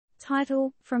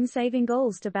Title: From Saving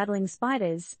Goals to Battling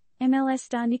Spiders, MLS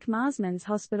star Nick Marsman's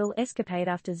hospital escapade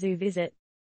after zoo visit.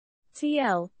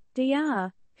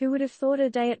 TLDR, who would have thought a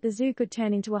day at the zoo could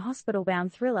turn into a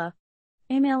hospital-bound thriller?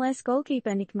 MLS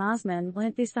goalkeeper Nick Marsman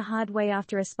learnt this the hard way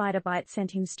after a spider bite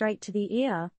sent him straight to the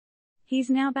ER. He's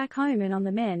now back home and on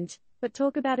the mend, but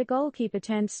talk about a goalkeeper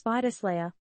turned spider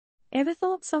slayer. Ever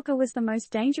thought soccer was the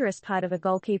most dangerous part of a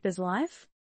goalkeeper's life?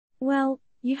 Well,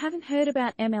 you haven't heard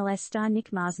about MLS star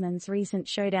Nick Marsman's recent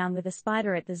showdown with a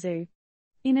spider at the zoo.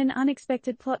 In an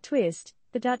unexpected plot twist,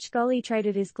 the Dutch goalie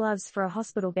traded his gloves for a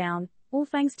hospital gown, all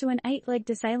thanks to an 8-legged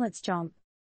assailant's chomp.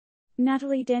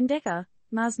 Natalie Den Dekker,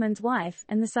 Marsman's wife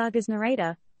and the saga's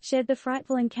narrator, shared the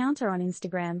frightful encounter on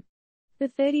Instagram. The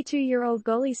 32-year-old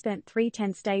goalie spent 3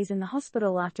 tense days in the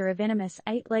hospital after a venomous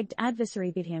 8-legged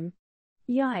adversary bit him.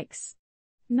 Yikes.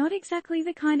 Not exactly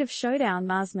the kind of showdown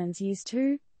Marsman's used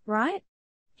to, right?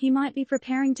 He might be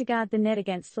preparing to guard the net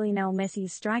against Lionel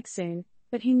Messi's strike soon,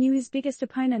 but he knew his biggest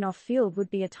opponent off-field would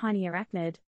be a tiny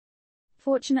arachnid.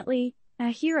 Fortunately, our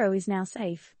hero is now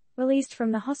safe, released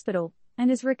from the hospital, and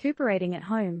is recuperating at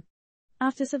home.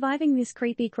 After surviving this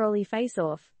creepy crawly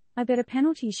face-off, I bet a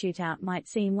penalty shootout might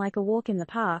seem like a walk in the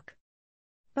park.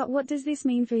 But what does this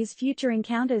mean for his future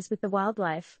encounters with the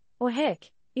wildlife, or heck,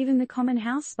 even the common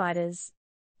house spiders?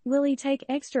 Will he take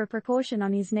extra precaution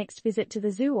on his next visit to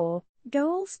the zoo or go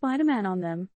all Spider-Man on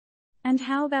them? And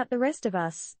how about the rest of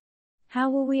us? How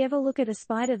will we ever look at a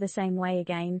spider the same way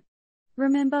again?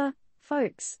 Remember,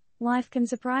 folks, life can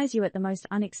surprise you at the most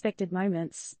unexpected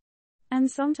moments. And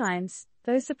sometimes,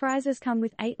 those surprises come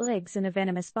with 8 legs and a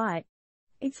venomous bite.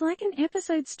 It's like an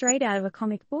episode straight out of a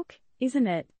comic book, isn't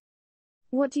it?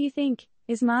 What do you think?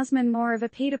 Is Marsman more of a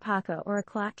Peter Parker or a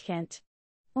Clark Kent?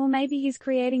 Or maybe he's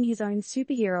creating his own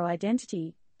superhero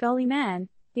identity, Goalie Man,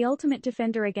 the ultimate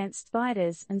defender against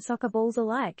spiders and soccer balls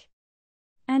alike.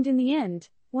 And in the end,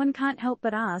 one can't help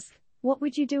but ask, what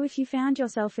would you do if you found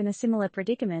yourself in a similar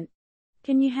predicament?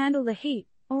 Can you handle the heat,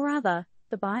 or rather,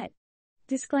 the bite?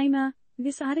 Disclaimer: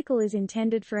 this article is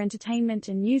intended for entertainment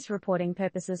and news reporting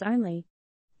purposes only.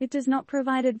 It does not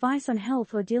provide advice on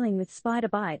health or dealing with spider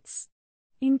bites.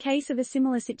 In case of a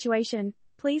similar situation,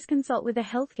 please consult with a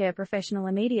healthcare professional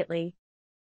immediately.